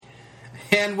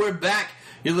And we're back.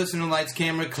 You're listening to Lights,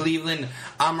 Camera, Cleveland.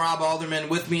 I'm Rob Alderman.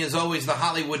 With me, as always, the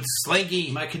Hollywood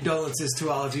Slinky. My condolences to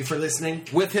all of you for listening.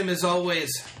 With him, as always,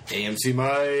 AMC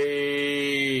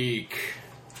Mike.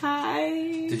 Hi.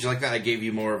 Did you like that? I gave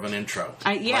you more of an intro.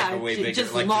 Yeah, like way bigger,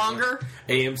 just like longer.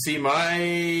 AMC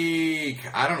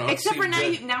Mike. I don't know. Except for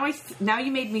now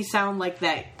you made me sound like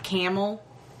that Camel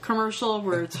commercial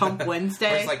where it's Hump Wednesday.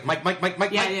 Where it's like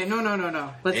Mike. Yeah, no.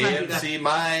 Let's not do that. AMC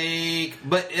Mike.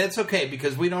 But it's okay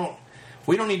because we don't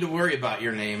need to worry about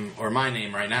your name or my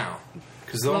name right now.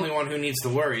 Because the only one who needs to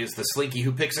worry is the Slinky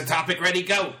who picks a topic. Ready,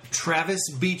 go!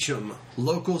 Travis Beacham,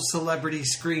 local celebrity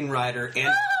screenwriter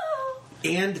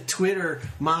and Twitter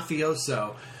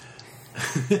mafioso.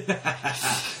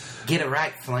 Get it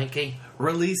right, Slinky.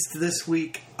 Released this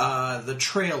week the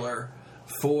trailer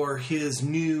for his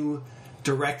new,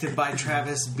 directed by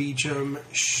Travis Beacham,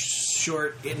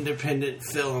 short independent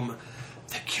film,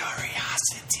 The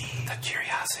Curiosity.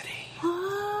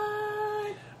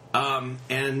 What?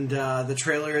 And the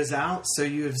trailer is out, so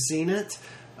you have seen it.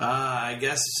 I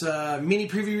guess mini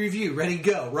preview review. Ready,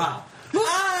 go, Rob.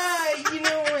 You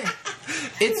know what?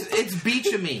 It's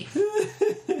Beachamy.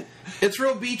 It's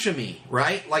real Beachamy,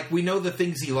 right? Like, we know the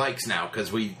things he likes now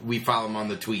because we follow him on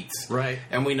the tweets. Right.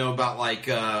 And we know about, like,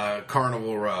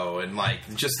 Carnival Row and,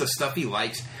 like, just the stuff he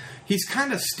likes. He's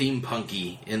kind of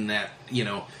steampunky in that, you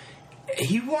know,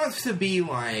 he wants to be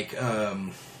like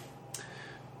M.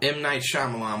 Night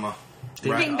Shyamalan.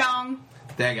 Right? Ding dong.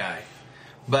 That guy.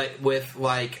 But with,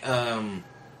 like...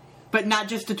 But not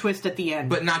just a twist at the end.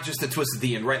 But not just a twist at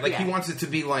the end, right? Like, he wants it to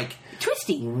be, like...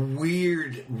 Twisty.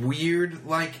 Weird,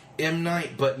 like M.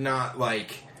 Night, but not,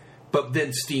 like... But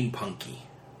then steampunky.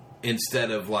 Instead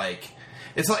of, like...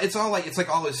 It's like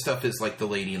all his stuff is, like, The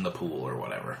Lady in the Pool or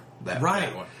whatever. That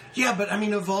one. Yeah, but, I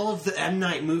mean, of all of the M.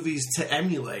 Night movies to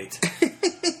emulate...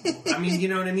 I mean, you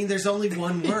know what I mean? There's only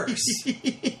one worse.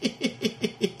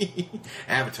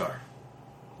 Avatar.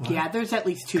 What? Yeah, there's at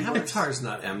least two worse. Avatar's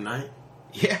not M. Night.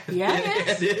 Yeah,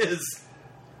 it is.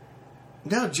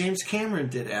 No, James Cameron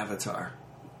did Avatar.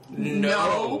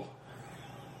 No.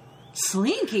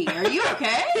 Slinky, are you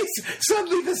okay?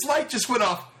 Suddenly this light just went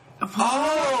off.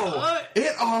 Oh,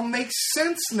 it all makes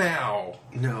sense now.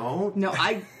 No,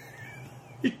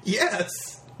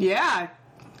 Yes. Yeah.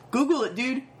 Google it,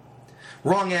 dude.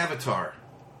 Wrong Avatar.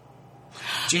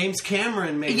 James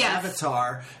Cameron made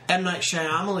Avatar. M. Night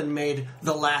Shyamalan made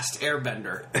The Last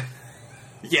Airbender.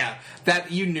 Yeah,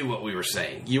 that you knew what we were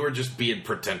saying. You were just being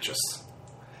pretentious.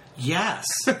 Yes.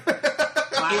 Wow.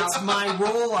 It's my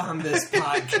role on this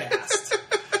podcast.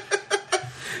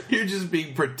 You're just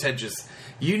being pretentious.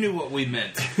 You knew what we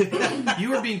meant.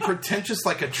 You were being pretentious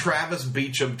like a Travis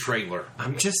Beacham trailer.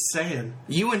 I'm just saying.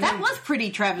 You and that him, was pretty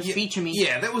Travis Beacham-y.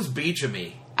 Yeah, that was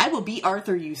Beacham-y. I will beat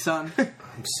Arthur, you son.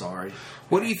 I'm sorry.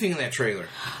 What do you think of that trailer?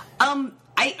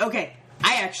 I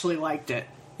actually liked it.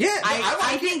 Yeah,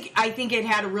 I think it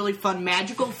had a really fun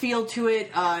magical feel to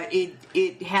it.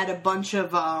 It had a bunch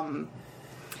of I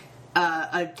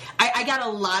got a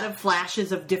lot of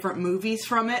flashes of different movies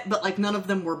from it, but like none of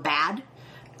them were bad.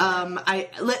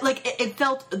 It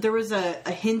felt there was a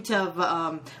hint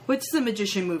of what's the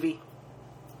magician movie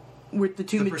with the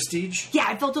two Prestige? Yeah,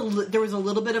 I felt there was a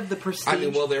little bit of The Prestige. I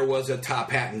mean, well, there was a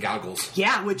top hat and goggles.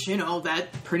 Yeah, which that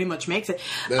pretty much makes it.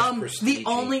 The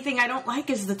only thing I don't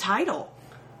like is the title.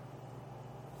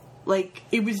 Like,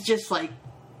 it was just like,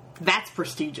 that's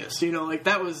prestigious, like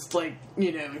that was like,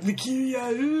 the key.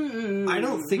 I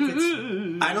don't think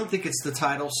it's the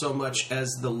title so much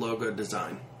as the logo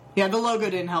design. Yeah, the logo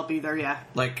didn't help either. Yeah,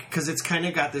 like because it's kind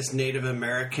of got this Native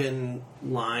American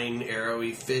line,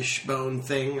 arrowy fishbone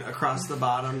thing across the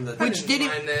bottom. Which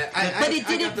didn't, but it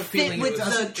didn't fit with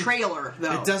the trailer.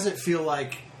 Though it doesn't feel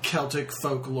like Celtic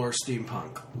folklore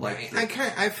steampunk. Like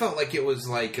I felt like it was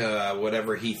like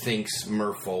whatever he thinks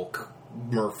merfolk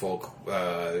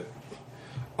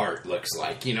art looks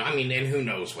like. I mean, and who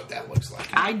knows what that looks like.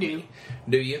 I do.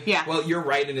 Do you? Yeah. Well, you're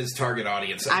right in his target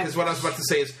audience. Because what I was about to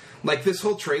say is, like, this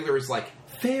whole trailer is like,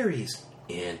 fairies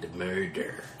and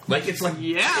murder. Like, it's like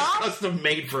custom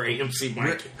made for AMC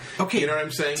Mike. Okay. You know what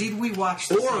I'm saying? Did we watch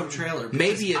the same trailer?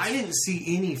 Maybe I didn't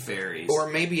see any fairies. Or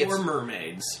maybe it's... Or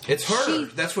mermaids. It's her.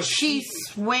 That's what she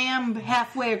swam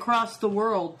halfway across the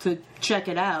world to check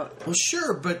it out. Well,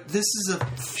 sure, but this is a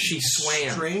swam.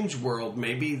 Strange world.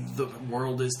 Maybe the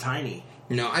world is tiny.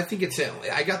 No, I think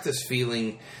I got this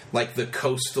feeling like the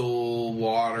coastal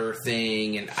water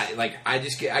thing, and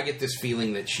I get this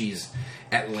feeling that she's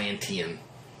Atlantean.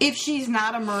 If she's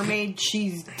not a mermaid,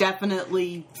 she's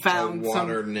definitely found a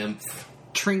water some nymph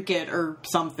trinket or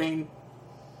something.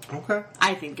 Okay.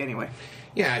 I think anyway.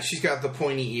 Yeah, she's got the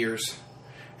pointy ears.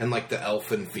 and like the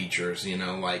elfin features,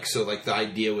 like so like the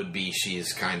idea would be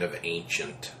she's kind of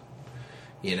ancient,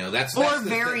 that's or the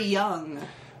very thing. young.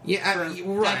 Yeah,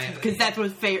 right. Because that's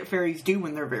what fairies do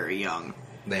when they're very young.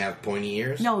 They have pointy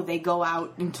ears. No, they go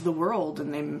out into the world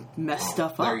and they mess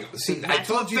stuff up. See, that's I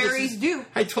told what you fairies do.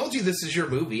 I told you this is your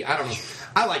movie. I don't know.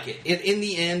 I like it. In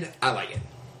the end, I like it.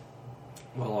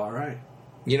 Well, all right.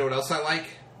 You know what else I like?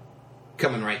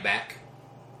 Coming right back.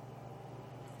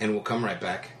 And we'll come right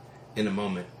back in a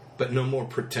moment. But no more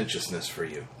pretentiousness for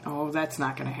you. Oh, that's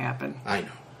not going to happen. I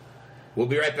know. We'll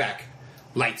be right back.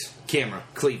 Lights, camera,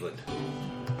 Cleveland.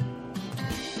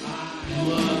 I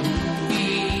love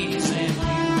movies and you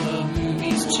love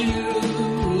movies too.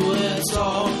 Let's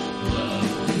all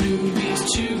love movies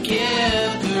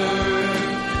together.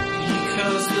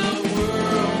 Because the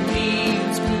world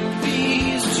needs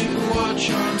movies to watch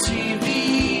on TV.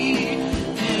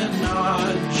 And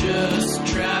not just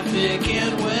traffic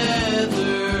and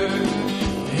weather.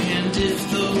 And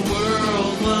if the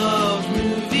world loved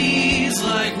movies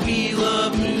like we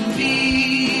love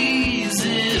movies,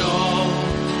 it all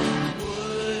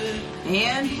would.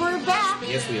 And we're back.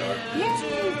 Yes, we are.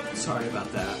 Yay. Sorry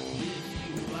about that.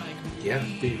 Yeah.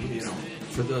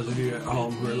 For those of you at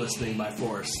home who are listening by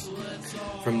force.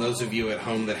 From those of you at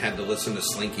home that had to listen to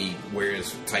Slinky wear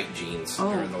his tight jeans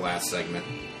during the last segment.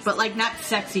 But like not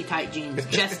sexy tight jeans,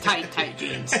 just tight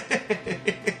jeans.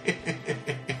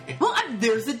 Well,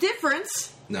 there's a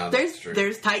difference. No, there's that's true.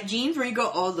 There's tight jeans where you go,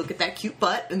 oh, look at that cute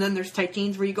butt, and then there's tight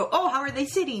jeans where you go, oh, how are they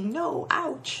sitting? No,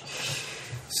 ouch.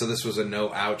 So this was a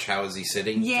no ouch, how is he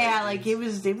sitting? Yeah, like it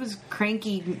was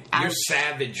cranky. Ouch. You're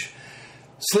savage.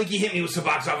 Slinky hit me with some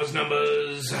box office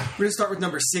numbers. We're going to start with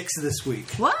number 6 this week.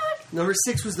 What? Number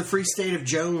 6 was The Free State of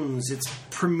Jones. Its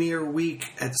premiere week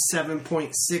at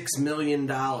 $7.6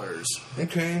 million.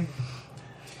 Okay.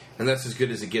 And that's as good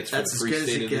as it gets for That's the as Free good as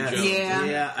State it of the gets. Jones. Yeah.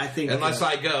 Yeah, I think... Unless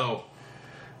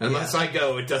I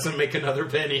go, it doesn't make another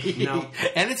penny. No.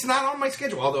 And it's not on my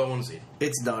schedule, although I want to see it.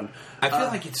 It's done. I feel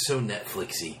like it's so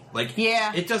Netflixy. Like,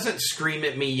 Yeah. it doesn't scream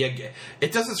at me.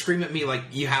 It doesn't scream at me like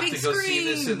you have Big to go see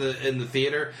this screen. in the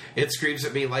theater. It screams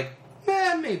at me like,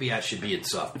 maybe I should be in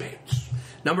soft pants.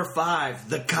 Number 5,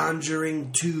 The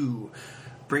Conjuring 2.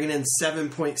 Bringing in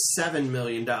 $7.7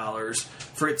 million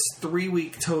for its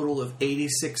 3-week total of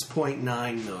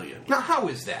 $86.9 million. Now, how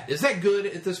is that? Is that good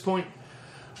at this point?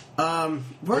 Or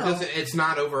does it's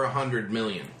not over $100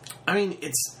 million? I mean,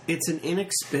 it's an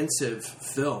inexpensive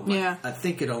film. Yeah. I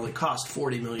think it only cost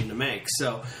 $40 million to make.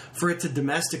 So for it to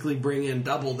domestically bring in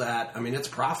double that, I mean, it's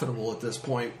profitable at this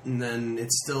point, and then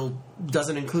it still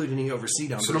doesn't include any overseas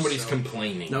numbers. So nobody's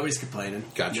complaining. Nobody's complaining.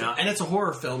 Gotcha. No, and it's a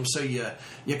horror film, so you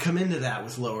come into that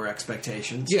with lower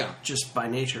expectations. Yeah. Just by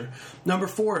nature. Number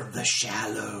 4, The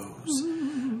Shallows.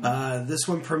 This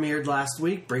one premiered last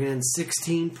week, bringing in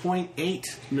 $16.8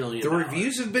 million. The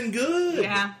reviews have been good.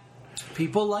 Yeah.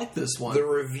 People like this one. The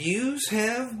reviews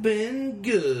have been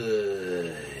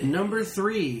good. Number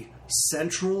 3,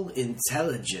 Central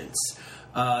Intelligence.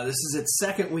 This is its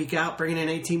second week out, bringing in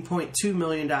 $18.2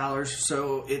 million.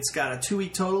 So it's got a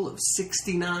 2-week total of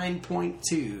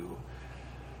 $69.2.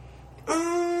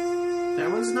 That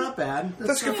one's not bad.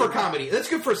 That's good for a comedy. That's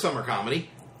good for a summer comedy.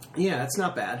 Yeah, it's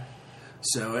not bad.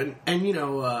 So and you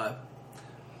know,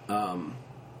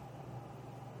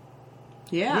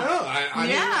 Yeah. No, I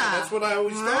mean, that's what I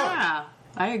always thought. Yeah.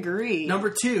 I agree.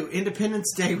 number 2,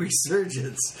 Independence Day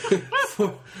Resurgence.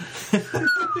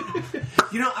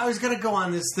 You know, I was going to go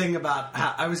on this thing about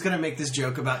how I was going to make this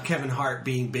joke about Kevin Hart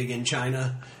being big in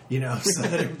China. You know,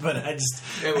 so but I just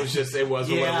It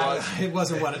wasn't what it was. It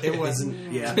wasn't what it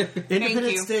wasn't. Yeah,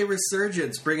 Independence Day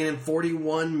Resurgence bringing in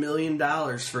 $41 million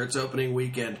for its opening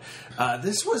weekend.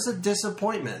 This was a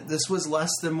disappointment. This was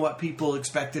less than what people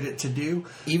expected it to do.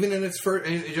 Even in its first,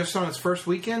 just on its first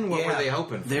weekend, what were they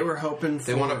hoping for? They were hoping for.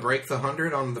 They want to break the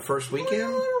 100 on the first weekend. I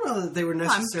don't know that they were I'm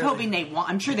necessarily. hoping they want.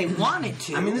 I'm sure they wanted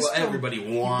to. I mean, this Well, film,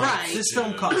 everybody wants. Right. This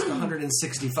film cost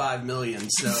 $165 million,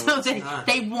 so it's not-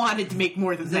 they wanted to make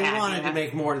more than They that. wanted yeah. to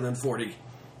make more than 40.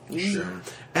 Sure.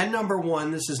 And number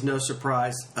 1, this is no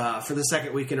surprise, for the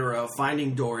second week in a row,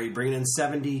 Finding Dory, bringing in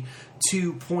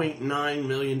 $72.9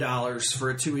 million for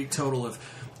a 2-week total of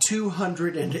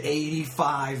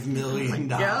 $285 million.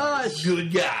 Gosh.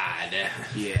 Good God.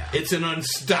 Yeah. It's an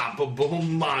unstoppable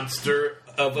monster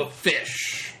of a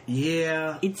fish.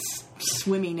 Yeah. It's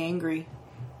swimming angry.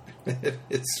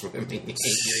 It's swimming.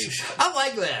 I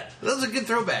like that. That was a good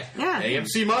throwback. Yeah.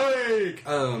 AMC Mike.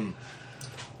 Well,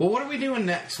 what are we doing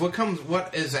next?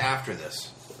 What is after this?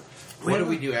 What do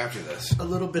we do after this? A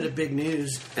little bit of big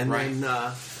news, and Right.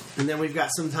 then we've got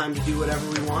some time to do whatever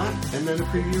we want, and then a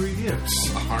preview review.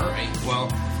 All right. Well,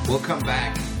 We'll come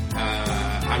back.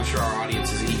 I'm sure our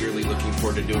audience is eagerly looking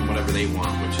forward to doing whatever they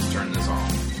want, which is turn this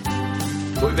off.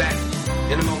 We'll be back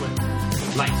in a moment.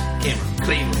 Lights, camera,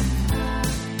 Cleveland.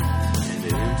 And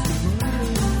it is.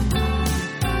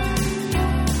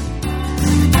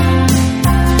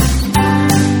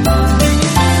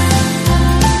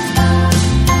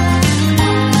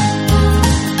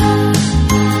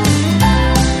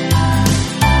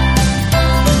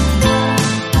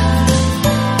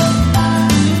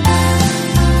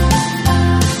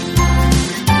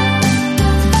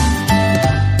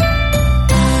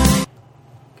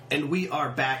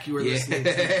 Back, you were listening.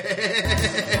 You're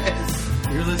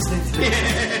listening to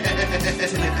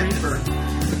the Creeper.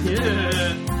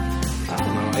 Yeah. I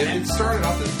don't know. It started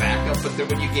off as backup, but then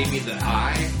when you gave me the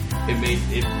eye,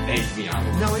 it egged me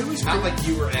on. No, it was not like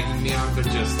you were egging me on, but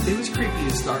just it was creepy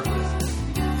to start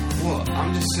with. Well,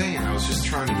 I'm just saying. I was just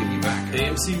trying to give you back.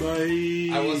 AMC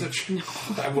Mike. I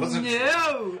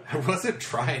wasn't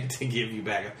trying to give you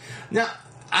back. Now,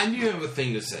 I do have a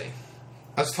thing to say.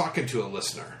 I was talking to a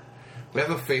listener. We have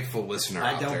a faithful listener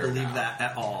out there. I don't believe that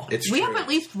at all. We have at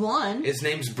least one. His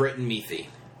name's Britton Meathy.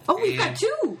 Oh, we've got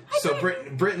two. So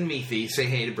Britton Meathy, say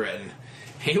hey to Britton.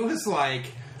 He was like,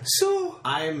 so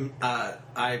I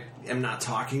am not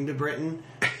talking to Britton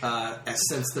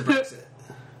since the Brexit.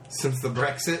 Since the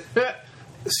Brexit?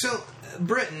 So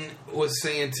Britton was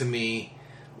saying to me,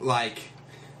 like,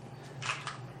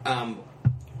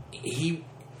 he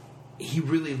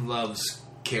really loves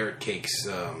Carrot Cake's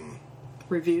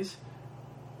reviews.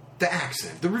 The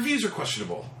accent. The reviews are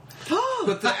questionable.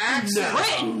 But the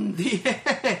accent.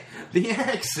 The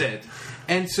accent.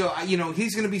 And so,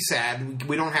 he's going to be sad.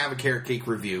 We don't have a Carrot Cake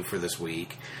review for this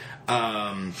week.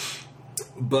 But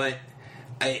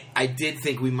I did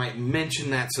think we might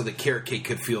mention that so that Carrot Cake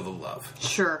could feel the love.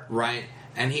 Sure. Right?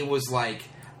 And he was like,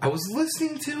 I was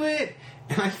listening to it,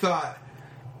 and I thought,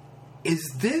 is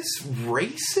this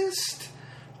racist?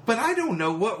 But I don't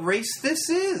know what race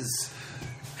this is.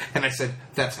 And I said,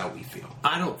 that's how we feel.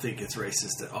 I don't think it's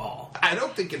racist at all. I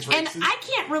don't think it's racist. And I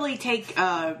can't really take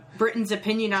Britton's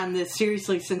opinion on this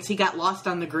seriously since he got lost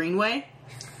on the Greenway.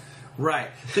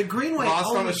 Right. The Greenway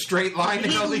lost on a straight line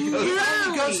and only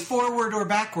goes forward or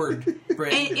backward.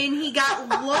 and he got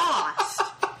lost.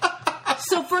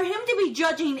 So for him to be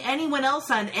judging anyone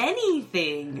else on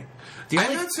anything...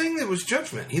 I'm not saying that it was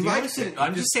judgment. He likes it.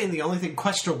 I'm just saying the only thing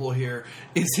questionable here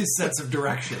is his sense of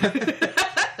direction.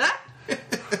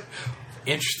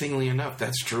 Interestingly enough,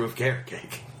 that's true of Carrot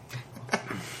Cake.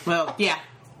 Well, yeah.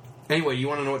 Anyway, you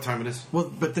want to know what time it is?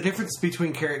 Well, but the difference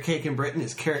between Carrot Cake and Britain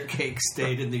is Carrot Cake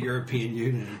stayed in the European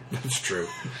Union. That's true.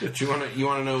 Do you want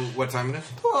to know what time it is?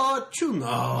 Oh, you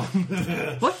know.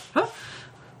 What? Huh?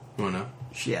 You want to know?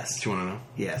 Yes. Do you want to know?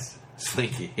 Yes.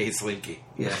 Slinky. Hey, Slinky.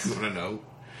 Yes. You want to know?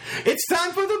 It's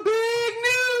time for the big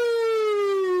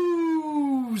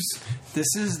news!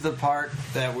 This is the part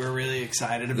that we're really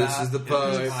excited about. This is the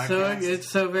part. It's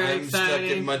so very exciting. I'm stuck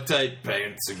in my tight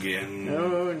pants again.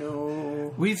 Oh,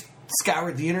 no. We've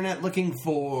scoured the internet looking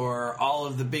for all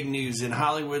of the big news in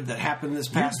Hollywood that happened this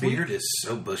past week. Your beard is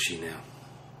so bushy now.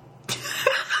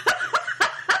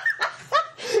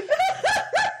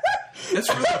 It's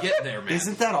really getting there, man.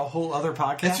 Isn't that a whole other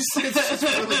podcast?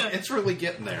 It's really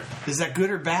getting there. Is that good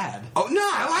or bad? Oh no,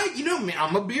 I like me.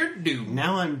 I'm a beard dude.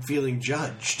 Now I'm feeling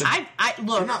judged.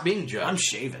 Look. I'm not being judged. I'm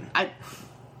shaving.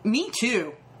 Me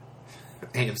too.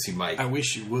 AMC Mike. I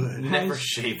wish you would. Never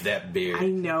shave that beard. I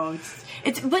know.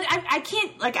 But I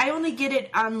can't, I only get it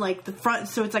on, the front,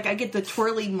 so it's I get the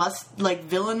twirly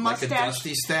villain mustache. Like a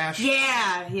dusty stash?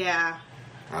 Yeah.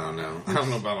 I don't know. I don't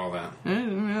know about all that. I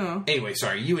don't know. Anyway,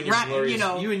 sorry. You and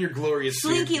your glorious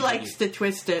Slinky beard. likes to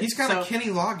twist it. He's got a Kenny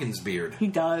Loggins beard. He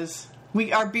does.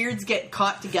 Our beards get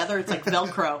caught together. It's like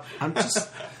Velcro. I'm just...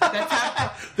 That's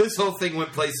how... This whole thing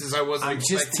went places I wasn't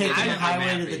expecting. I'm just taking the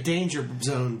highway to the danger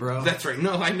zone, bro. That's right.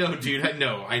 No, I know, dude. I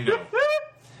know.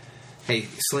 Hey,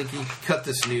 Slinky, cut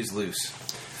this news loose.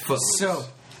 Footloose. So,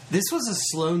 this was a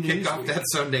slow news Kick off that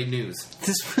Sunday news.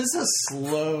 This was a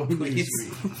slow news week.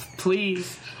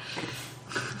 Please.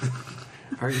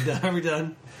 Are you done? Are we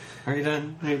done? Are you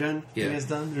done? Are you done? Yeah. You guys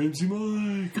done? MC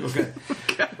Mike. Okay.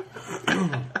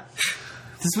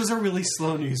 This was a really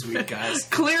slow news week, guys.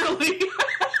 Clearly.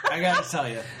 I gotta tell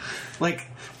you,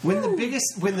 when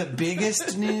the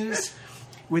biggest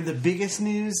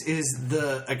news is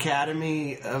the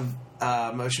Academy of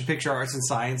Motion Picture Arts and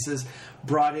Sciences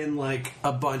brought in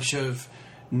a bunch of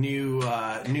new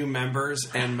members,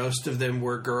 and most of them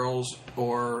were girls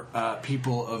or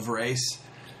people of race.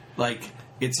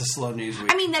 It's a slow news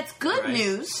week. I mean, that's good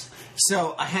news.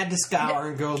 So I had to scour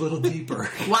and go a little deeper.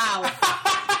 Wow.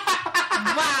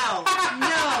 Wow.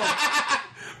 No.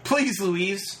 Please,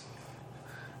 Louise.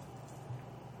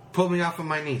 Pull me off of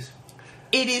my knees.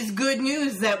 It is good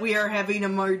news that we are having a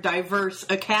more diverse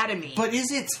academy. But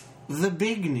is it the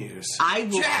big news? I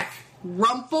will Jack!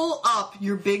 rumple up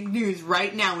your big news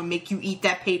right now and make you eat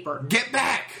that paper. Get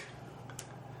back!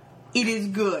 It is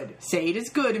good. Say it is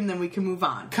good, and then we can move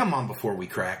on. Come on before we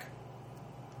crack.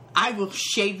 I will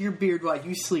shave your beard while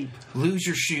you sleep. Lose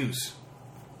your shoes.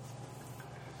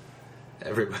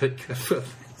 Everybody got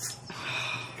this.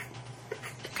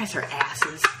 You guys are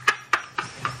asses.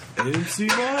 MC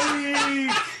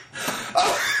Mike!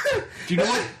 Do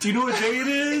you know what day it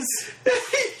is? Do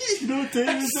you know what day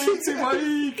it is, MC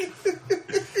Mike?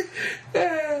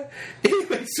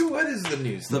 Anyway, so what is the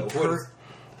news?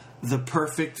 The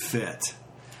perfect fit.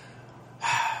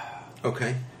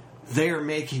 Okay. They are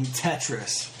making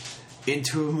Tetris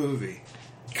into a movie.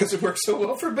 Because it works so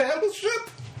well for Battleship?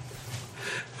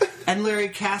 And Larry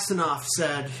Kasanoff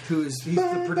said, he's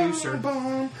the producer.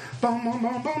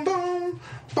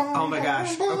 Oh my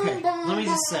gosh. Okay, let me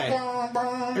just say,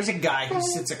 there's a guy who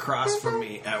sits across from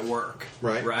me at work.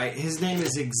 Right. His name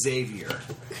is Xavier.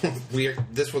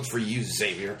 This one's for you,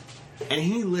 Xavier. And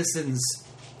he listens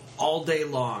all day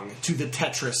long to the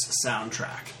Tetris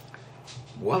soundtrack.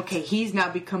 What? Okay, he's now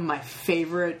become my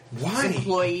favorite Why?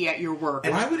 employee at your work.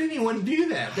 Why would anyone do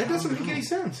that? That doesn't make any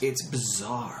sense. It's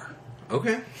bizarre.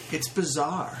 Okay. It's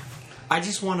bizarre. I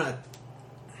just want to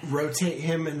rotate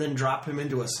him and then drop him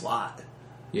into a slot.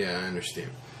 Yeah, I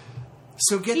understand.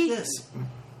 So get this.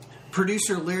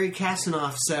 Producer Larry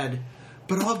Kasanoff said,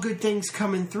 but all good things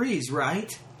come in threes,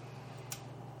 right?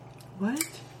 What?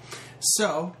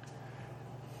 So,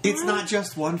 it's not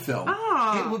just one film.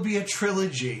 Oh. It will be a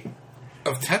trilogy.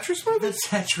 Of Tetris The movies?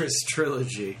 Tetris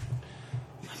trilogy.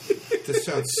 This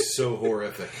sounds so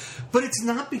horrific. But it's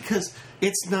not because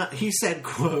it's not, he said,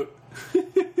 quote,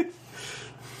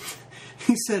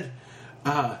 he said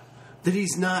that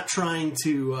he's not trying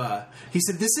to, he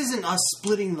said, this isn't us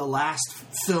splitting the last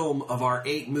film of our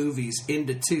 8 movies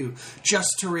into 2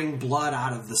 just to wring blood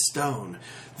out of the stone.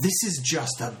 This is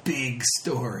just a big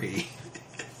story.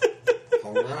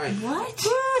 All right. What?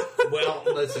 Well,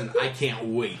 listen, I can't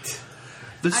wait.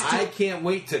 I can't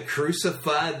wait to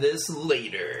crucify this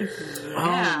later. Oh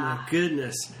my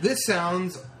goodness. This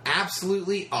sounds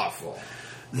absolutely awful.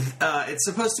 It's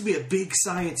supposed to be a big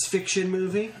science fiction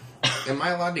movie. Am I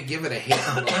allowed to give it a hit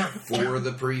for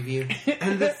the preview?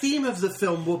 And the theme of the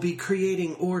film will be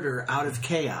creating order out of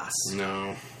chaos.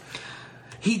 No.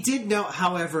 He did note,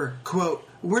 however, quote,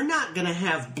 we're not going to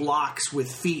have blocks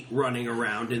with feet running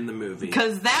around in the movie.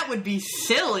 Because that would be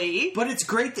silly. But it's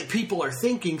great that people are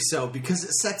thinking so because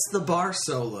it sets the bar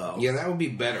so low. Yeah, that would be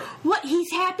better. What? He's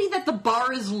happy that the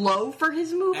bar is low for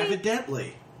his movie?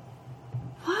 Evidently.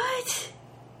 What?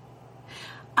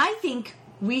 I think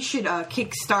we should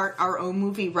kickstart our own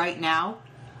movie right now.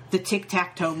 The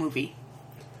Tic-Tac-Toe movie.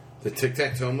 The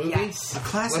Tic-Tac-Toe movie? Yes. A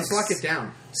classic. Let's lock it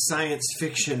down. Science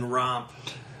fiction romp.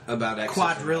 About X.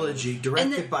 Quadrilogy,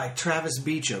 directed And by Travis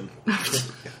Beacham.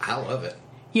 I love it.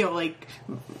 You know, like,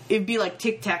 it'd be like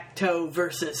Tic-Tac-Toe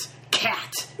versus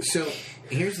Cat. So,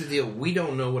 here's the deal. We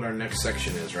don't know what our next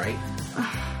section is, right?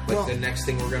 Like Well- the next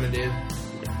thing we're going to do?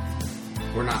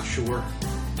 We're not sure.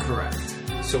 Correct.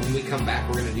 So when we come back,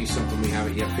 we're going to do something we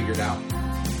haven't yet figured out.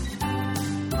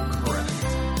 Correct.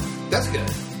 That's good.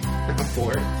 I'm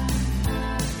for it.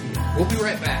 We'll be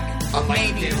right back. On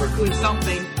Light Maybe Camera with Cleveland.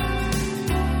 something.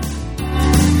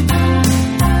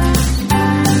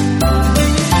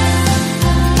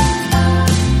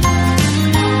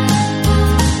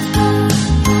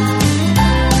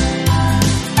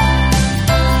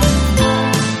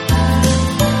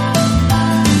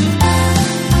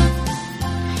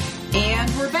 And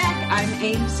we're back. I'm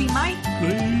AMC Mike.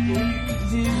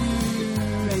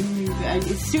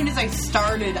 As soon as I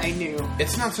started, I knew.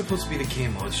 It's not supposed to be the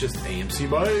camo. It's just AMC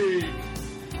Mike.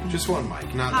 Just one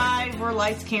mic, not Hi, we're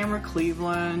Lights Camera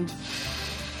Cleveland.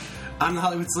 I'm the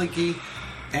Hollywood Slinky,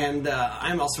 and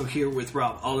I'm also here with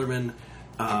Rob Alderman.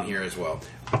 I'm here as well.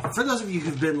 For those of you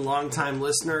who've been longtime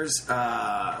listeners,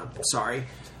 sorry.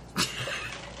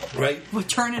 Right? Well,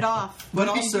 turn it off. But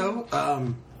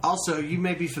also, you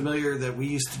may be familiar that we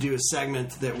used to do a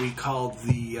segment that we called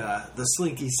the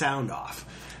Slinky Sound Off.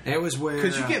 And it was where...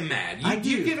 Because you get mad. I do.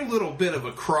 You get a little bit of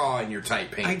a craw in your tight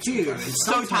pants. I do. sometimes. And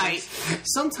So tight.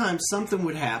 Sometimes something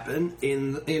would happen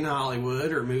in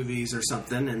Hollywood or movies or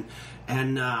something,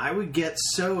 and I would get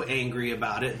so angry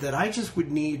about it that I just would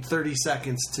need 30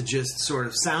 seconds to just sort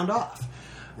of sound off.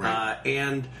 Right.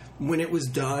 And when it was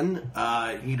done,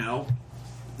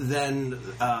 then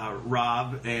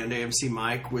Rob and AMC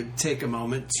Mike would take a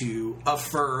moment to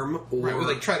affirm or Right, well,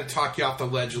 they try to talk you off the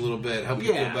ledge a little bit, help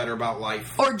you feel better about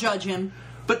life. Or judge him.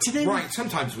 But today,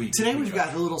 sometimes we've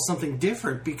got a little something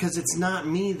different because it's not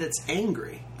me that's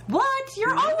angry. What?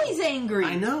 You're always angry.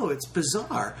 I know, it's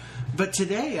bizarre. But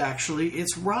today, actually,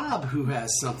 it's Rob who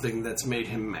has something that's made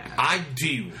him mad. I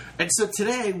do. And so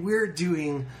today, we're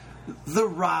doing the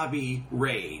Robbie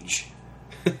Rage.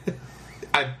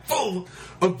 I'm full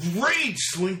of rage,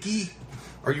 Slinky.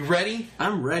 Are you ready?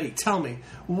 I'm ready. Tell me,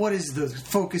 what is the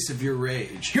focus of your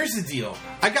rage? Here's the deal.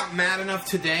 I got mad enough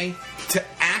today to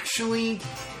actually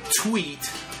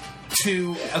tweet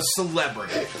to a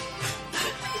celebrity.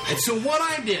 And so what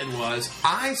I did was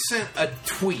I sent a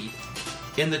tweet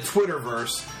in the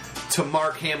Twitterverse to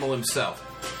Mark Hamill himself.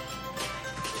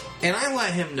 And I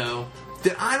let him know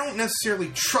that I don't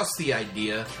necessarily trust the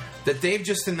idea that they've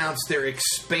just announced they're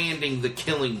expanding The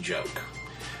Killing Joke.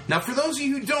 Now, for those of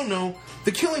you who don't know,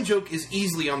 The Killing Joke is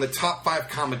easily on the top 5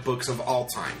 comic books of all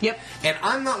time. Yep. And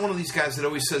I'm not one of these guys that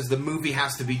always says the movie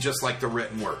has to be just like the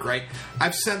written work, right?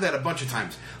 I've said that a bunch of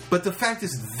times. But the fact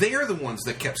is, they're the ones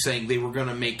that kept saying they were going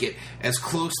to make it as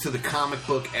close to the comic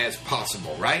book as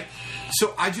possible, right?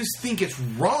 So I just think it's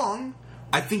wrong.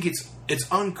 I think it's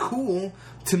uncool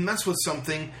to mess with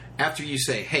something after you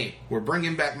say, hey, we're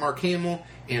bringing back Mark Hamill,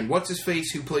 and what's his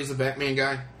face who plays the Batman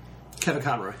guy? Kevin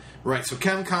Conroy. Right, so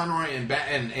Kevin Conroy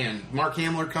and Mark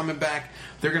Hamill are coming back.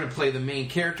 They're going to play the main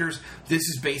characters. This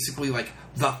is basically like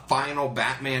the final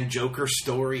Batman Joker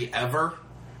story ever,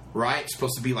 right? It's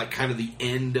supposed to be like kind of the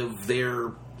end of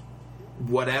their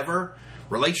whatever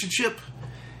relationship.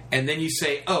 And then you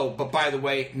say, oh, but by the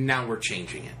way, now we're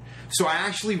changing it. So I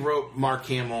actually wrote Mark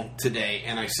Hamill today,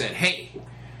 and I said, hey,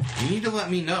 you need to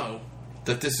let me know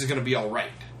that this is going to be all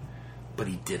right. But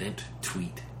he didn't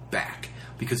tweet back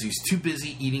because he's too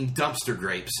busy eating dumpster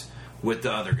grapes with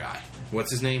the other guy.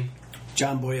 What's his name?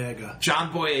 John Boyega.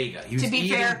 John Boyega. He was to be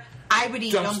eating fair, I would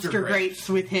eat dumpster grapes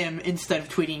with him instead of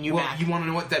tweeting you back. Well, you want to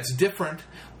know what? That's different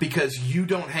because you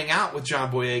don't hang out with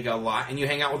John Boyega a lot, and you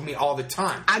hang out with me all the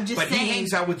time. I'm just saying. But he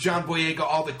hangs out with John Boyega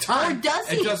all the time. Or does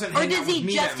he? And doesn't hang out with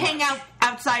me just that hang much. out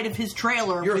outside of his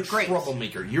trailer You're with grapes? a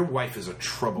troublemaker. Your wife is a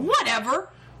troublemaker. Whatever.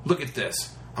 Look at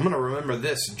this. I'm going to remember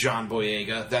this, John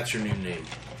Boyega. That's your new name.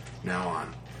 Now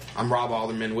on. I'm Rob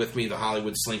Alderman. With me, the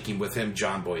Hollywood Slinky. With him,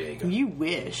 John Boyega. You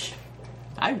wish.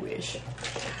 I wish.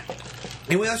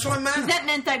 Anyway, that's what I'm mad at. That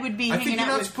meant I would be I think hanging you're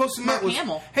out not with supposed to Mark met with.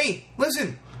 Hamill. Hey,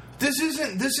 listen. This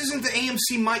isn't the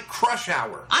AMC Mike Crush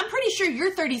Hour. I'm pretty sure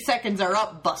your 30 seconds are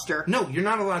up, Buster. No, you're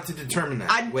not allowed to determine that.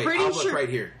 I'm Wait, pretty I'll look sure- right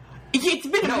here. It's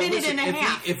been a minute listen, and a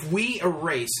half. If we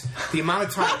erase the amount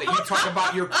of time that you talk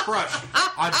about your crush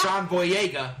on John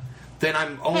Boyega, then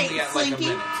I'm only Hey, at like a Slinky.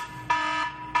 minute.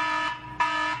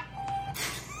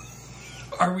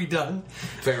 Are we done?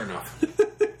 Fair enough.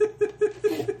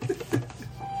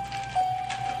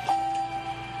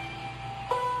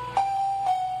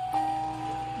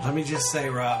 Let me just say,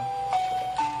 Rob,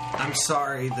 I'm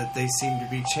sorry that they seem to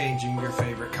be changing your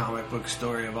favorite comic book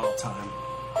story of all time.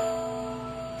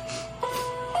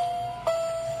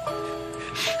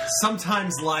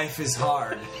 Sometimes life is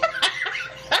hard.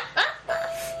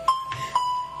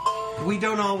 We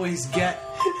don't always get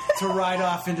to ride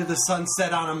off into the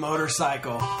sunset on a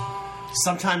motorcycle.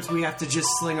 Sometimes we have to just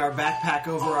sling our backpack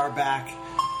over our back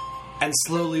and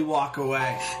slowly walk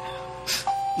away,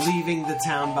 leaving the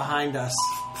town behind us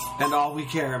and all we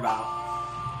care about.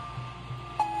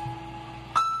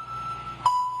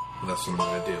 That's what I'm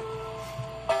going to do.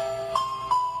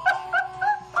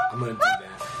 I'm going to do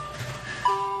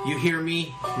that. You hear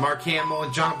me, Mark Hamill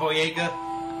and John Boyega?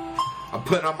 I'm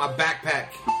putting on my backpack.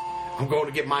 I'm going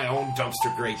to get my own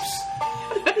dumpster grapes.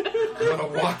 I'm going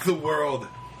to walk the world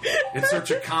in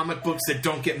search of comic books that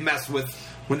don't get messed with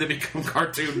when they become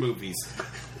cartoon movies.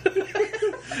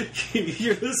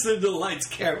 You're listening to Lights,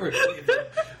 Camera, Cleveland.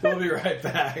 We'll be right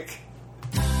back.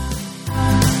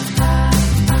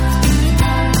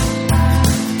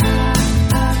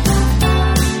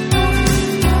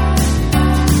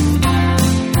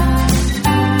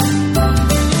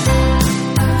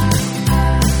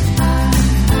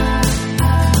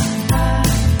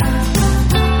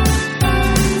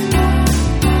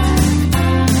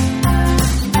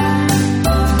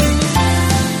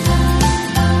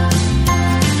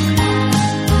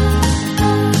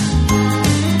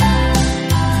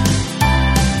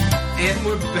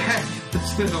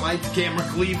 The Lights, Camera,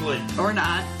 Cleveland. Or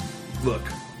not. Look,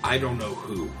 I don't know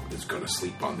who is going to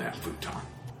sleep on that futon.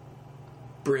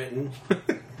 Britain.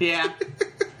 Yeah.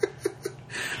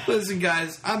 Listen,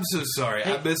 guys, I'm so sorry.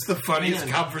 I missed the funniest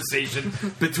man. conversation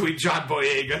between John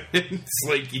Boyega and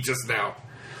Slinky just now.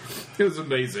 It was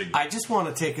amazing. I just want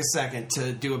to take a second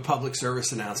to do a public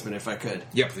service announcement, if I could.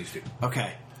 Yeah, please do.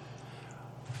 Okay.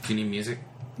 Do you need music?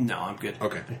 No, I'm good.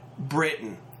 Okay.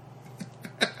 Britain.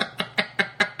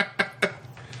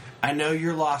 I know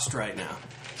you're lost right now.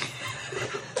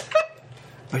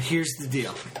 But here's the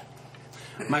deal.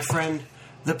 My friend,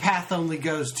 the path only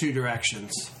goes two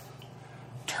directions.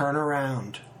 Turn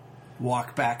around.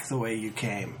 Walk back the way you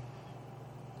came.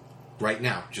 Right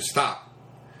now, just stop.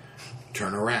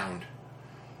 Turn around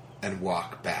and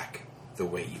walk back the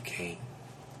way you came.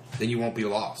 Then you won't be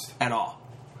lost. At all.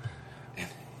 And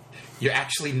you're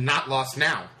actually not lost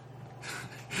now.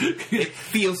 It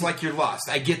feels like you're lost.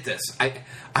 I get this. I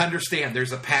understand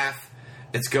there's a path.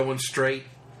 It's going straight.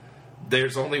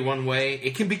 There's only one way.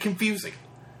 It can be confusing.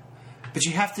 But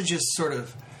you have to just sort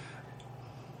of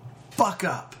fuck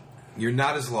up. You're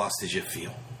not as lost as you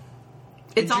feel.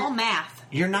 It's all math.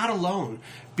 You're not alone,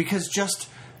 because just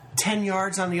 10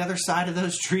 yards on the other side of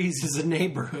those trees is a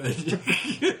neighborhood.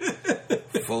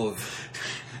 Full of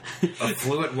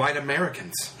affluent white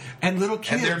Americans. And little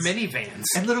kids. And their minivans.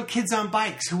 And little kids on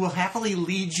bikes who will happily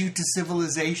lead you to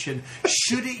civilization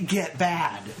should it get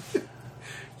bad.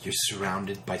 You're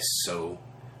surrounded by so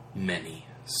many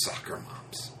soccer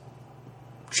moms.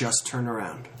 Just turn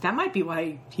around. That might be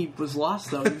why he was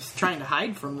lost, though. He was trying to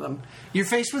hide from them. You're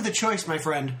faced with a choice, my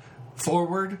friend.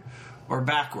 Forward or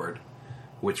backward.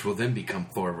 Which will then become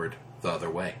forward the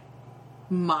other way.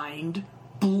 Mind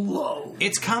blow.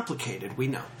 It's complicated, we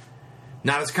know.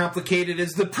 Not as complicated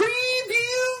as the preview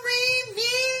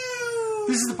review.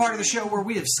 This is the part of the show where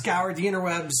we have scoured the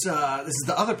interwebs. This is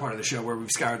the other part of the show where we've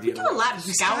scoured the interwebs. We do a lot of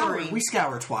scouring. We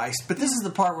scour twice, but this is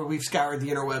the part where we've scoured the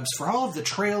interwebs for all of the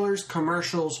trailers,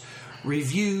 commercials,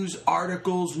 reviews,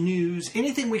 articles, news,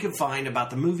 anything we can find about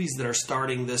the movies that are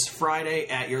starting this Friday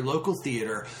at your local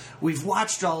theater. We've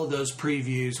watched all of those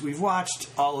previews. We've watched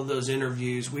all of those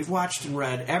interviews. We've watched and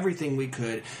read everything we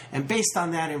could. And based on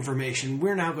that information,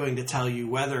 we're now going to tell you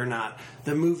whether or not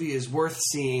the movie is worth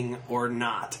seeing or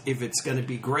not. If it's going to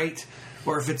be great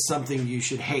or if it's something you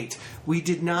should hate. We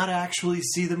did not actually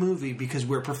see the movie because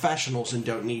we're professionals and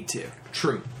don't need to.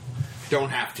 True. Don't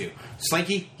have to.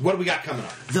 Slinky, what do we got coming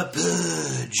up? The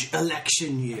Purge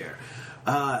election year.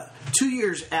 2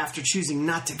 years after choosing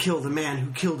not to kill the man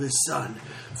who killed his son,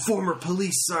 former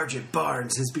police sergeant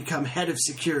Barnes has become head of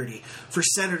security for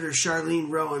Senator Charlene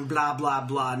Rowan, blah, blah,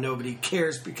 blah. Nobody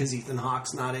cares because Ethan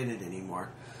Hawke's not in it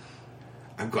anymore.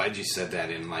 I'm glad you said that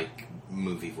in, like,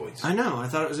 movie voice. I know. I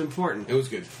thought it was important. It was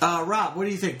good. Rob, what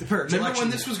do you think? The Purge Remember election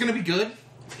when this was going to be good?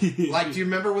 Like, do you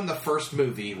remember when the first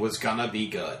movie was going to be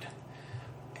good?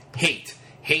 Hate.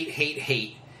 I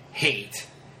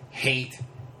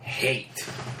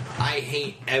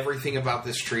hate everything about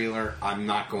this trailer. I'm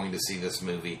not going to see this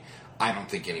movie. I don't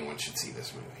think anyone should see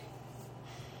this movie.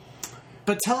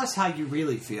 But tell us how you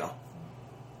really feel.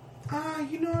 I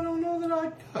don't know that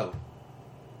I'd go.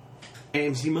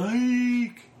 AMC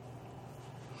Mike.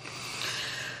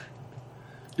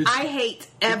 I hate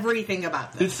everything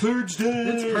about this. It's Purge Day.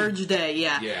 It's Purge Day,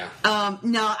 yeah. Yeah.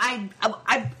 No, I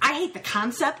hate the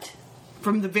concept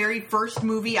from the very first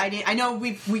movie. I know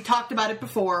we talked about it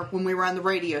before when we were on the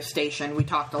radio station. We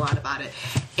talked a lot about it,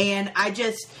 and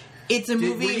it's a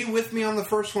movie. Were you with me on the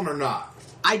first one or not?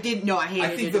 I didn't know. I hated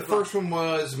it. I think the first one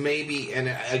was maybe,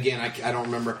 and again, I don't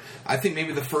remember. I think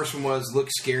maybe the first one was look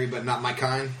scary but not my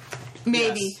kind.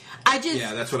 Maybe.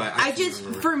 Yes. That's what I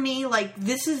remember. For me, like,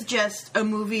 this is just a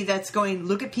movie that's going,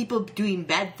 look at people doing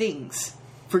bad things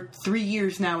for 3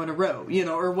 years now in a row,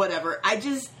 or whatever.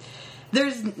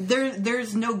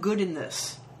 There's no good in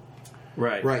this.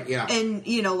 Right, yeah. And,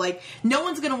 like, no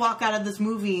one's going to walk out of this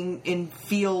movie and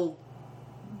feel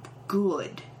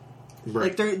good. Right.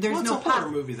 Like, there's it's no a horror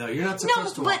movie, though. You're not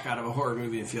supposed to walk out of a horror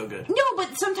movie and feel good. No, but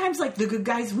sometimes, like, the good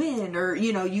guys win, or,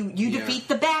 you defeat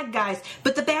the bad guys.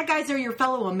 But the bad guys are your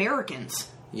fellow Americans.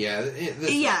 Yeah, this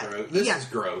is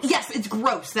gross. Yes, it's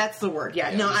gross. That's the word.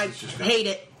 Yeah, no, I hate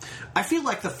it. I feel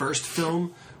like the first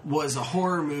film was a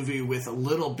horror movie with a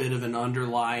little bit of an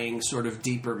underlying sort of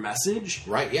deeper message.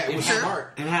 Right, yeah, it was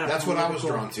smart. It had That's what I was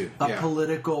drawn to. A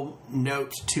political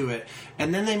note to it.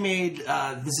 And then they made,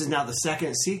 this is now the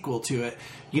second sequel to it.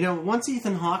 Once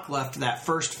Ethan Hawke left that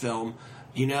first film,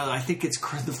 I think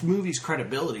the movie's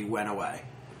credibility went away.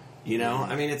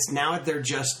 I mean, it's now they're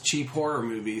just cheap horror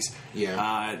movies.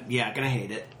 Yeah. Gonna hate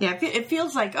it. Yeah, it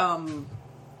feels like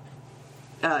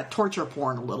torture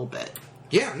porn a little bit.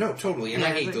 Yeah, no, totally, and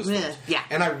I hate those things. Yeah,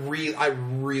 and I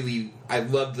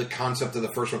loved the concept of the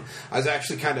first one. I was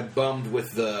actually kind of bummed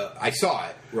with I saw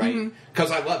it, right? Because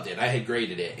I loved it. I had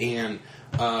graded it, and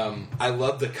I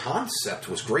loved the concept.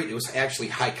 Was great. It was actually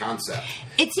high concept.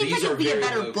 It seemed like it'd be a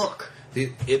better book.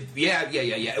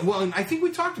 Yeah. Well, and I think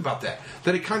we talked about that.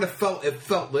 That it kind of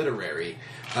felt literary.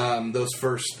 Those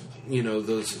first,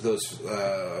 those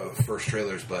first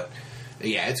trailers, but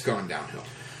yeah, it's gone downhill.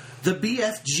 The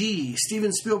BFG,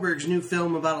 Steven Spielberg's new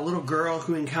film about a little girl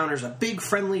who encounters a big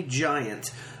friendly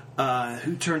giant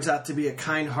who turns out to be a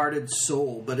kind-hearted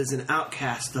soul but is an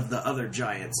outcast of the other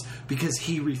giants because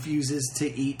he refuses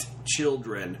to eat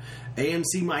children.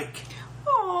 AMC Mike.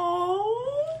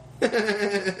 Oh, I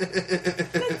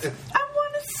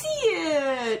want to see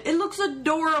it. It looks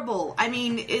adorable. I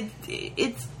mean,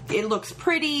 it looks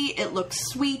pretty. It looks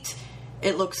sweet.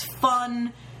 It looks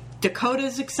fun.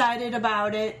 Dakota's excited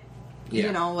about it.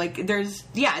 Yeah.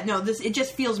 It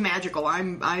just feels magical.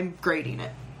 I'm grading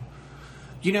it.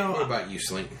 What about you,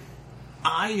 Slink?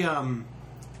 I'm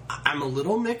a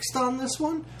little mixed on this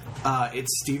one.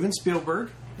 It's Steven Spielberg.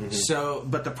 Mm-hmm.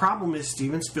 But the problem is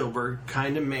Steven Spielberg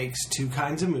kind of makes two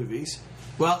kinds of movies.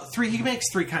 Well, three. He makes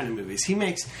three kind of movies. He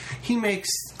makes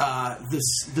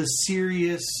the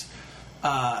serious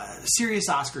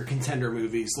Oscar contender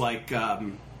movies like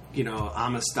Amistad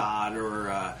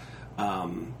or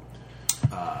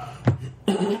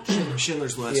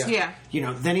Schindler's List. Yeah.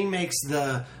 Then he makes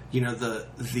the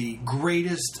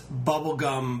greatest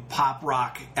bubblegum pop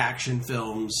rock action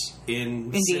films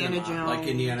in Indiana cinema, Jones. like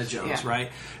Indiana Jones, Yeah.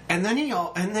 right? And then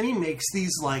he makes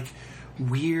these like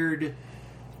weird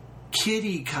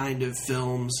kiddie kind of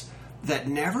films that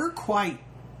never quite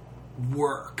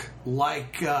work,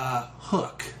 like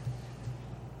Hook.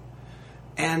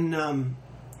 And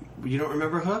you don't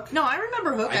remember Hook? No, I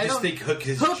remember Hook. I just think Hook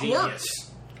is Hook genius.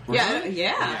 works. Yeah.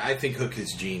 Yeah, I think Hook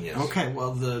is genius. Okay,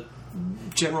 well, the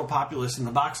general populace and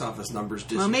the box office numbers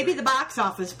disagree. Well, maybe the box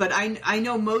office, but I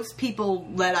know most people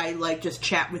that I like just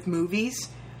chat with movies,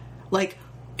 like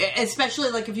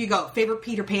especially like if you go favorite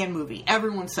Peter Pan movie,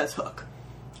 everyone says Hook.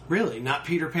 Really? Not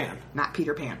Peter Pan? Not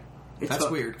Peter Pan. It's That's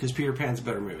Hook. weird, because Peter Pan's a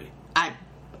better movie.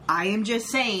 I am just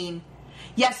saying.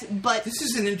 Yes, but This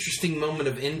is an interesting moment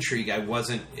of intrigue I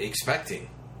wasn't expecting.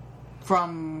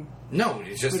 from No,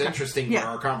 it's just Okay. interesting Yeah.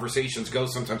 where our conversations go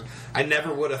sometimes. I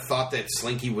never would have thought that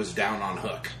Slinky was down on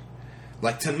Hook.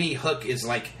 Like, to me, Hook is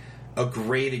like a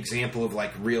great example of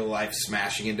like real life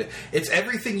smashing into. It's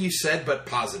everything you said, but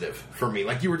positive for me.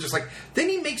 Like, you were just like, then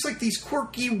he makes like these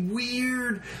quirky,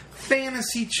 weird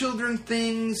fantasy children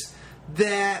things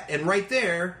that, and right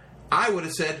there, I would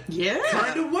have said, Yeah.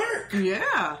 kind of work.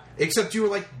 yeah. Except you were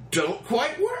like, don't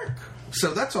quite work.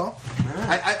 So that's all.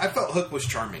 I felt Hook was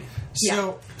charming.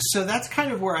 So that's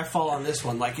kind of where I fall on this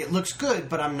one. Like, it looks good,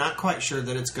 but I'm not quite sure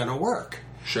that it's going to work.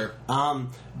 Sure.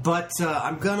 But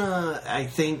I'm gonna, I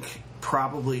think,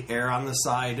 probably err on the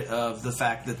side of the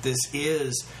fact that this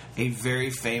is a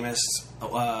very famous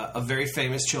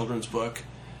children's book,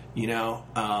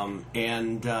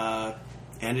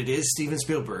 and it is Steven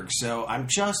Spielberg. So I'm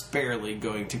just barely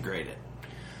going to grade it.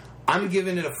 I'm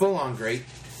giving it a full-on grade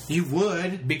You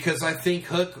would. because I think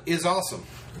Hook is awesome.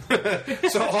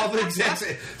 So all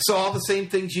the same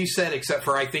things you said, except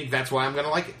for I think that's why I'm going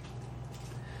to like it.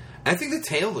 I think the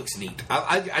tail looks neat.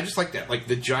 I just like that, like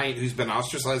the giant who's been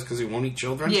ostracized because he won't eat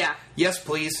children. Yeah. Yes,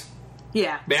 please.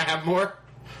 Yeah. May I have more?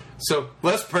 So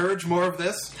let's purge more of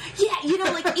this. Yeah,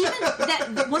 like even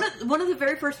that one of the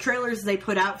very first trailers they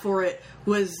put out for it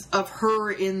was of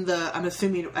her in I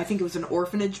think it was an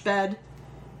orphanage bed.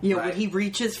 When Right. he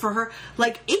reaches for her,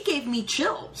 like it gave me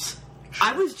chills.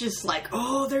 I was just like,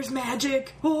 oh, there's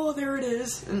magic. Oh, there it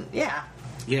is. And yeah.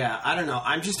 Yeah, I don't know.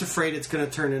 I'm just afraid it's going to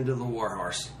turn into the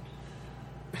Warhorse.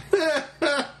 I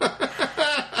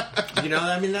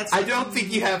mean, that's. I don't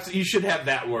think you should have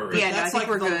that worry. Yeah. That's I think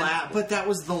like we're the good. but that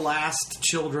was the last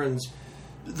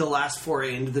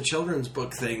foray into the children's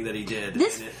book thing that he did.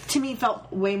 This And it- to me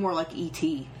felt way more like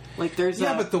E.T. Like there's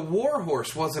Yeah, but the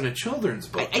Warhorse wasn't a children's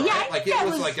book. Yeah, right? I Like think it that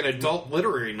was was- like an adult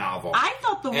literary novel. I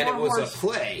thought the and it was a Warhorse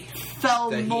play fell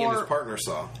that he and more. his partner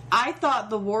saw. I thought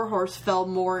the Warhorse fell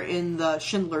more in the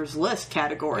Schindler's List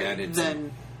category Yeah, I did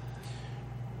than.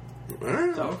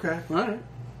 okay. All right.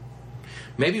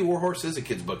 Maybe Warhorse is a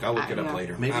kid's book. I'll look it up Yeah.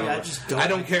 later. Maybe don't I know. just don't I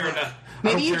don't like care Hook. enough.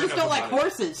 Maybe you care just enough don't like about it.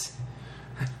 horses.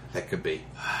 That could be.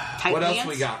 Tight What else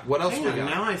pants? we got? What else Hang we on, got?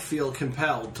 now I feel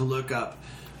compelled to look up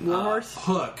Warhorse.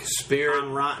 Hook Spirit.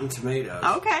 on Rotten Tomatoes.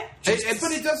 Okay.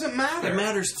 But it doesn't matter. It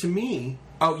matters to me.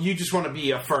 Oh, you just want to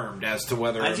be affirmed as to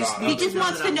whether I or just not. need He to just know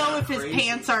wants that to I'm know not if his crazy.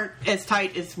 pants aren't as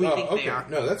tight as we think okay. they are.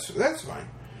 No, that's fine.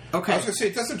 Okay. I was going to say,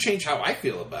 it doesn't change how I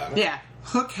feel about it. Yeah.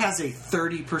 Hook has a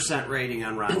 30% rating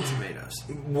on Rotten Tomatoes.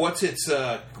 What's its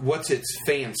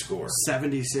fan score?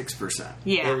 76%.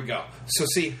 Yeah. There we go. So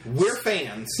see, we're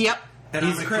fans. Yep. And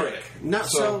He's I'm a critic.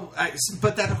 No,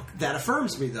 but that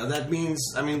affirms me though. That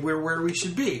means, I mean, we're where we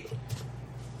should be.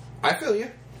 I feel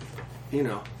you. You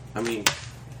know, I mean,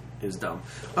 it was dumb.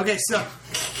 Okay, so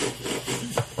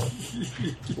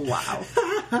Wow.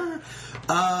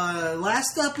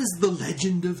 last up is The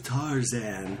Legend of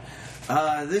Tarzan.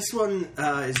 This one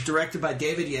is directed by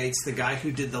David Yates, the guy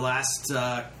who did the last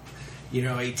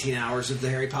 18 hours of the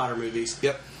Harry Potter movies.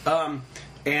 Yep.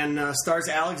 And stars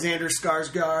Alexander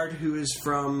Skarsgård, who is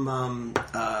from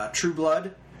True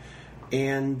Blood,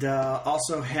 and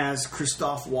also has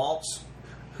Christoph Waltz,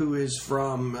 who is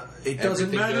from It Doesn't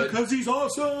Everything Matter Good. Because He's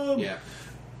Awesome. Yeah.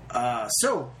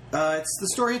 It's the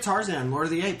story of Tarzan, Lord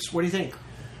of the Apes. What do you think?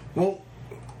 Well,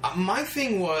 my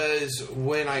thing was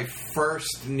when I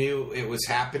first knew it was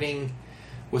happening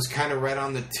was kind of right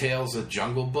on the tails of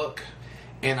Jungle Book,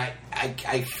 and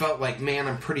I felt like, man,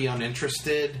 I'm pretty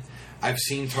uninterested. I've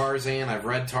seen Tarzan, I've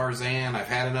read Tarzan, I've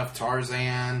had enough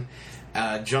Tarzan.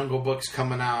 Jungle Book's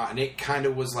coming out, and it kind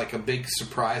of was like a big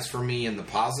surprise for me in the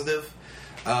positive.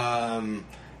 And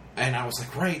I was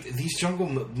like, right, these Jungle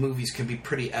movies can be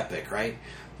pretty epic, right?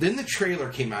 Then the trailer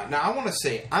came out. Now, I want to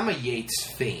say, I'm a Yates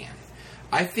fan.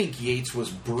 I think Yates was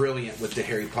brilliant with the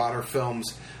Harry Potter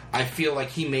films. I feel like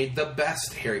he made the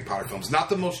best Harry Potter films. Not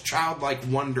the most childlike,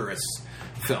 wondrous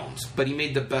films, but he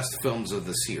made the best films of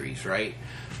the series, right?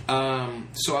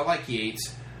 So I like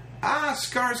Yates.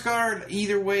 Skarsgård,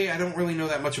 either way, I don't really know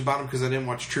that much about him because I didn't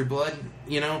watch True Blood,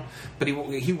 but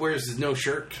he wears his no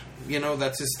shirt,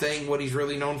 that's his thing, what he's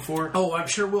really known for. Oh, I'm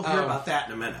sure we'll hear about that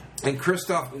in a minute. And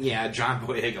Christoph, John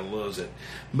Boyega loves it.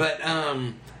 But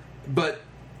I'm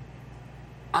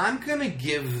going to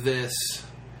give this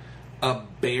a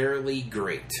barely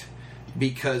great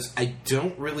because I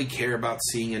don't really care about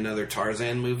seeing another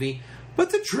Tarzan movie. But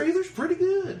the trailer's pretty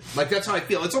good. Like, that's how I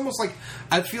feel. It's almost like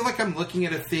I feel like I'm looking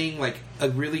at a thing like a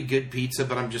really good pizza,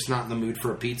 but I'm just not in the mood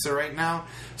for a pizza right now.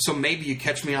 So maybe you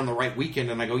catch me on the right weekend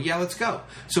and I go, yeah, let's go.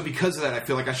 So because of that, I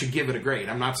feel like I should give it a grade.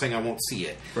 I'm not saying I won't see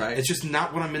it. Right. It's just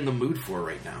not what I'm in the mood for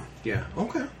right now. Yeah.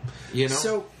 Okay.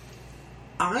 So,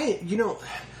 I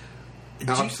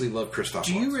obviously love Christoph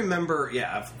Do Waltz. you remember?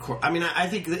 Yeah, of course. I mean, I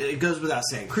think it goes without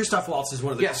saying. Christoph Waltz is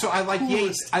one of the so I like coolest,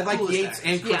 Yates. I like coolest Yates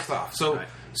actors. and Christoph. So. Right.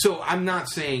 So I'm not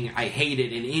saying I hate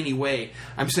it in any way.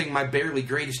 I'm saying my barely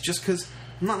great is just because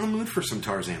I'm not in the mood for some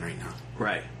Tarzan right now.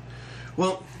 Right.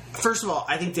 Well, first of all,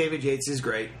 I think David Yates is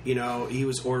great. He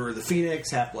was Order of the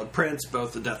Phoenix, Half-Blood Prince,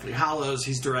 both the Deathly Hallows.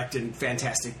 He's directed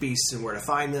Fantastic Beasts and Where to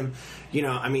Find Them.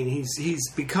 I mean, he's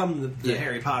become the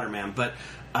Harry Potter man. But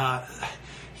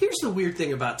here's the weird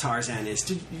thing about Tarzan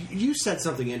is you said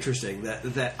something interesting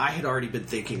that I had already been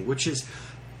thinking, which is,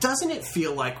 doesn't it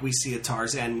feel like we see a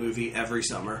Tarzan movie every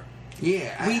summer?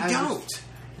 Yeah. We don't.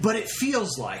 But it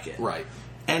feels like it. Right.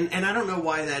 And I don't know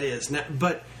why that is.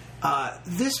 But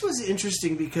this was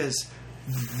interesting because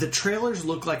the trailers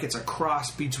look like it's a cross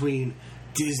between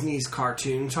Disney's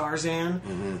cartoon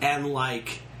Tarzan and,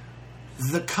 like,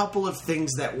 the couple of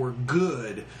things that were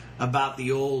good about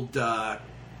the old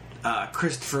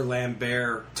Christopher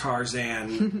Lambert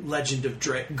Tarzan Legend of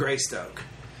Greystoke.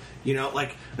 Like,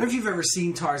 I don't know if you've ever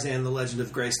seen Tarzan: The Legend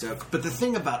of Greystoke, but the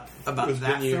thing about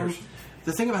that film,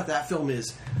 the thing about that film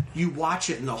is you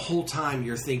watch it and the whole time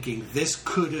you're thinking, this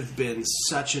could have been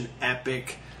such an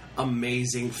epic,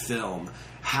 amazing film.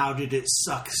 How did it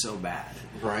suck so bad?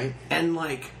 Right. And,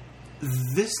 like,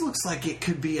 this looks like it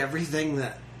could be everything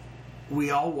that we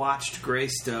all watched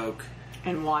Greystoke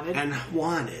And wanted.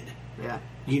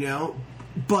 Yeah.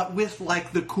 But with,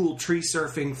 like, the cool tree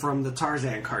surfing from the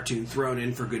Tarzan cartoon thrown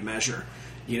in for good measure,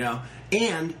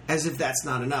 And, as if that's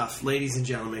not enough, ladies and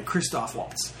gentlemen, Christoph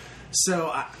Waltz.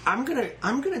 So I'm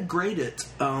gonna grade it,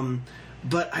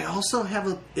 but I also have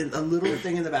a little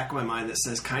thing in the back of my mind that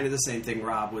says kind of the same thing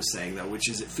Rob was saying, though, which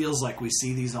is it feels like we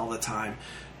see these all the time,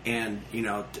 and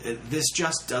this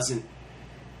just doesn't.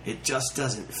 It just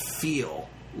doesn't feel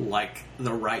like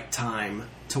the right time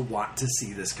to want to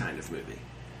see this kind of movie.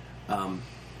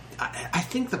 I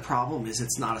think the problem is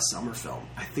it's not a summer film.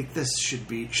 I think this should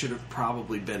have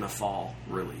probably been a fall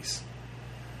release.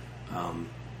 I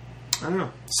don't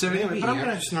know. So anyway, but I'm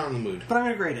just not in the mood. But I'm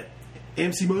going to grade it.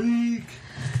 AMC Mike.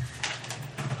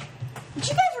 Did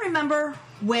you guys remember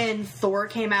when Thor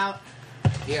came out?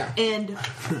 Yeah. And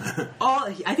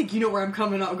I think you know where I'm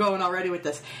going already with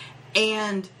this.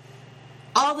 And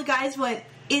all the guys went,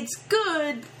 "It's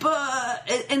good, but..."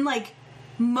 And, like,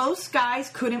 most guys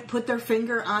couldn't put their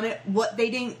finger on it, what they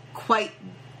didn't quite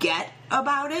get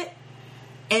about it.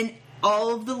 And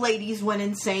all of the ladies went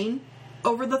insane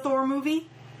over the Thor movie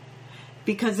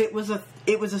because it was a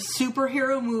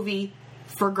superhero movie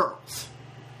for girls.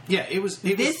 Yeah,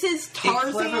 This is Tarzan.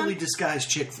 a cleverly disguised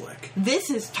chick flick. This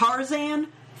is Tarzan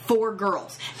for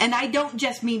girls. And I don't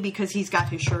just mean because he's got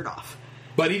his shirt off.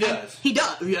 But he does. He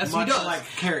does. Yes, Much he does. like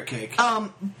carrot cake.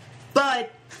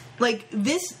 But like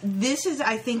this is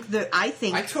I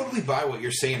totally buy what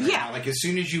you're saying right Yeah. now. Like, as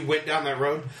soon as you went down that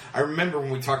road, I remember when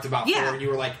we talked about Yeah. Thor, and you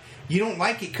were like, you don't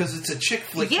like it because it's a chick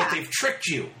flick, Yeah. but they've tricked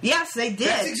you. Yes, they did.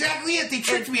 That's exactly it. They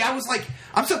tricked me. I was like,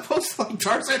 I'm supposed to like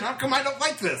Tarzan. How come I don't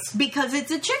like this? Because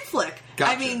it's a chick flick.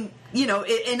 Gotcha. I mean, you know,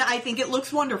 and I think it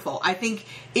looks wonderful. I think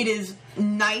it is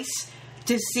nice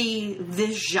to see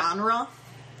this genre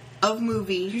of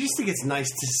movie. You just think it's nice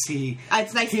to see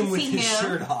It's nice him to with see his him.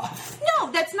 shirt off.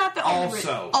 No, that's not the only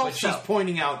reason. But she's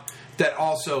pointing out that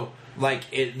also, like,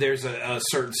 there's a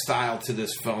certain style to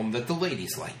this film that the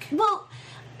ladies like. Well,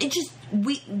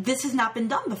 this has not been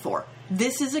done before.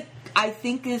 I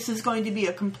think this is going to be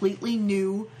a completely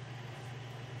new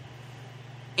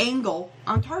angle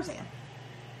on Tarzan.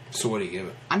 So what do you give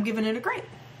it? I'm giving it a great.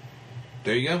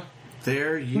 There you go.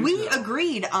 There you We go.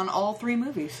 agreed on all 3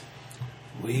 movies.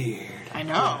 Weird. I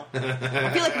know. I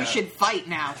feel like we should fight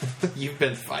now. You've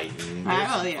been fighting.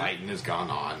 Fighting has gone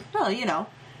on. Well, you know,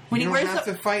 when You he don't wears have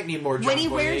to fight anymore, John when he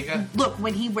Boyega.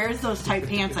 when he wears those tight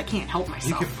pants, I can't help You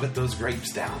myself. can put those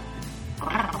grapes down.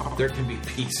 There can be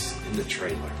peace in the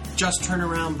trailer. Just turn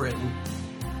around, Britain.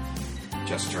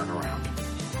 Just turn around.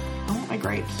 I want my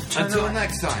grapes. Until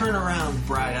next time. Turn around,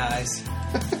 bright eyes.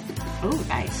 Oh,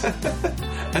 nice.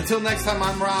 Until next time,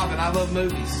 I'm Rob, and I love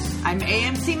movies. I'm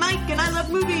AMC Mike, and I love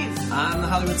movies. I'm the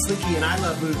Hollywood Slinky, and I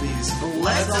love movies.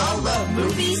 Let's all love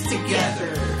movies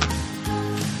together.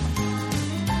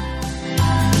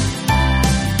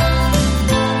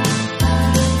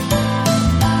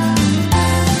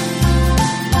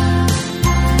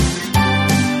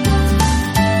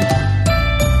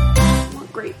 More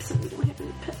grapes, and we don't have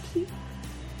any Pepsi.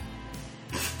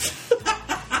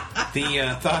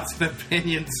 The thoughts and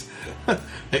opinions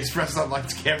expressed on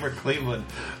Lights Camera Cleveland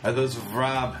are those of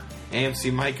Rob,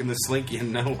 AMC Mike, and the Slinky,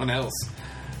 and no one else.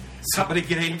 Somebody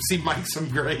get AMC Mike some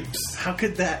grapes. How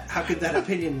could that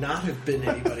opinion not have been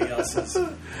anybody else's?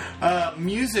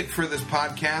 Music for this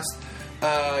podcast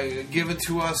given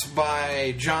to us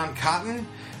by John Cotton,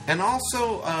 and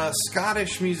also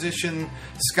Scottish musician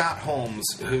Scott Holmes,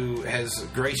 who has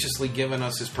graciously given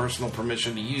us his personal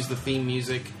permission to use the theme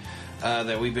music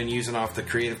that we've been using off the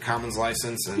Creative Commons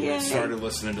license, and Yay. started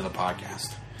listening to the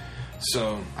podcast.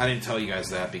 So I didn't tell you guys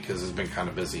that because it's been kind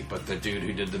of busy, but the dude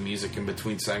who did the music in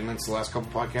between segments the last couple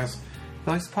podcasts,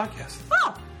 he likes the podcast.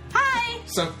 Oh, hi.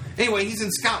 So anyway, he's in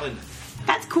Scotland.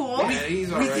 That's cool. Yeah,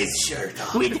 he's all right. shirt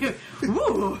off. We do.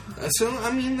 Ooh. So,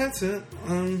 I mean, that's it.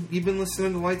 You've been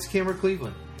listening to Lights, Camera,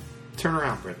 Cleveland. Turn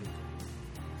around, Britain.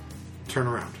 Turn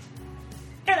around.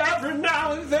 Every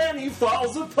now and then he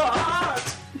falls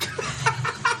apart.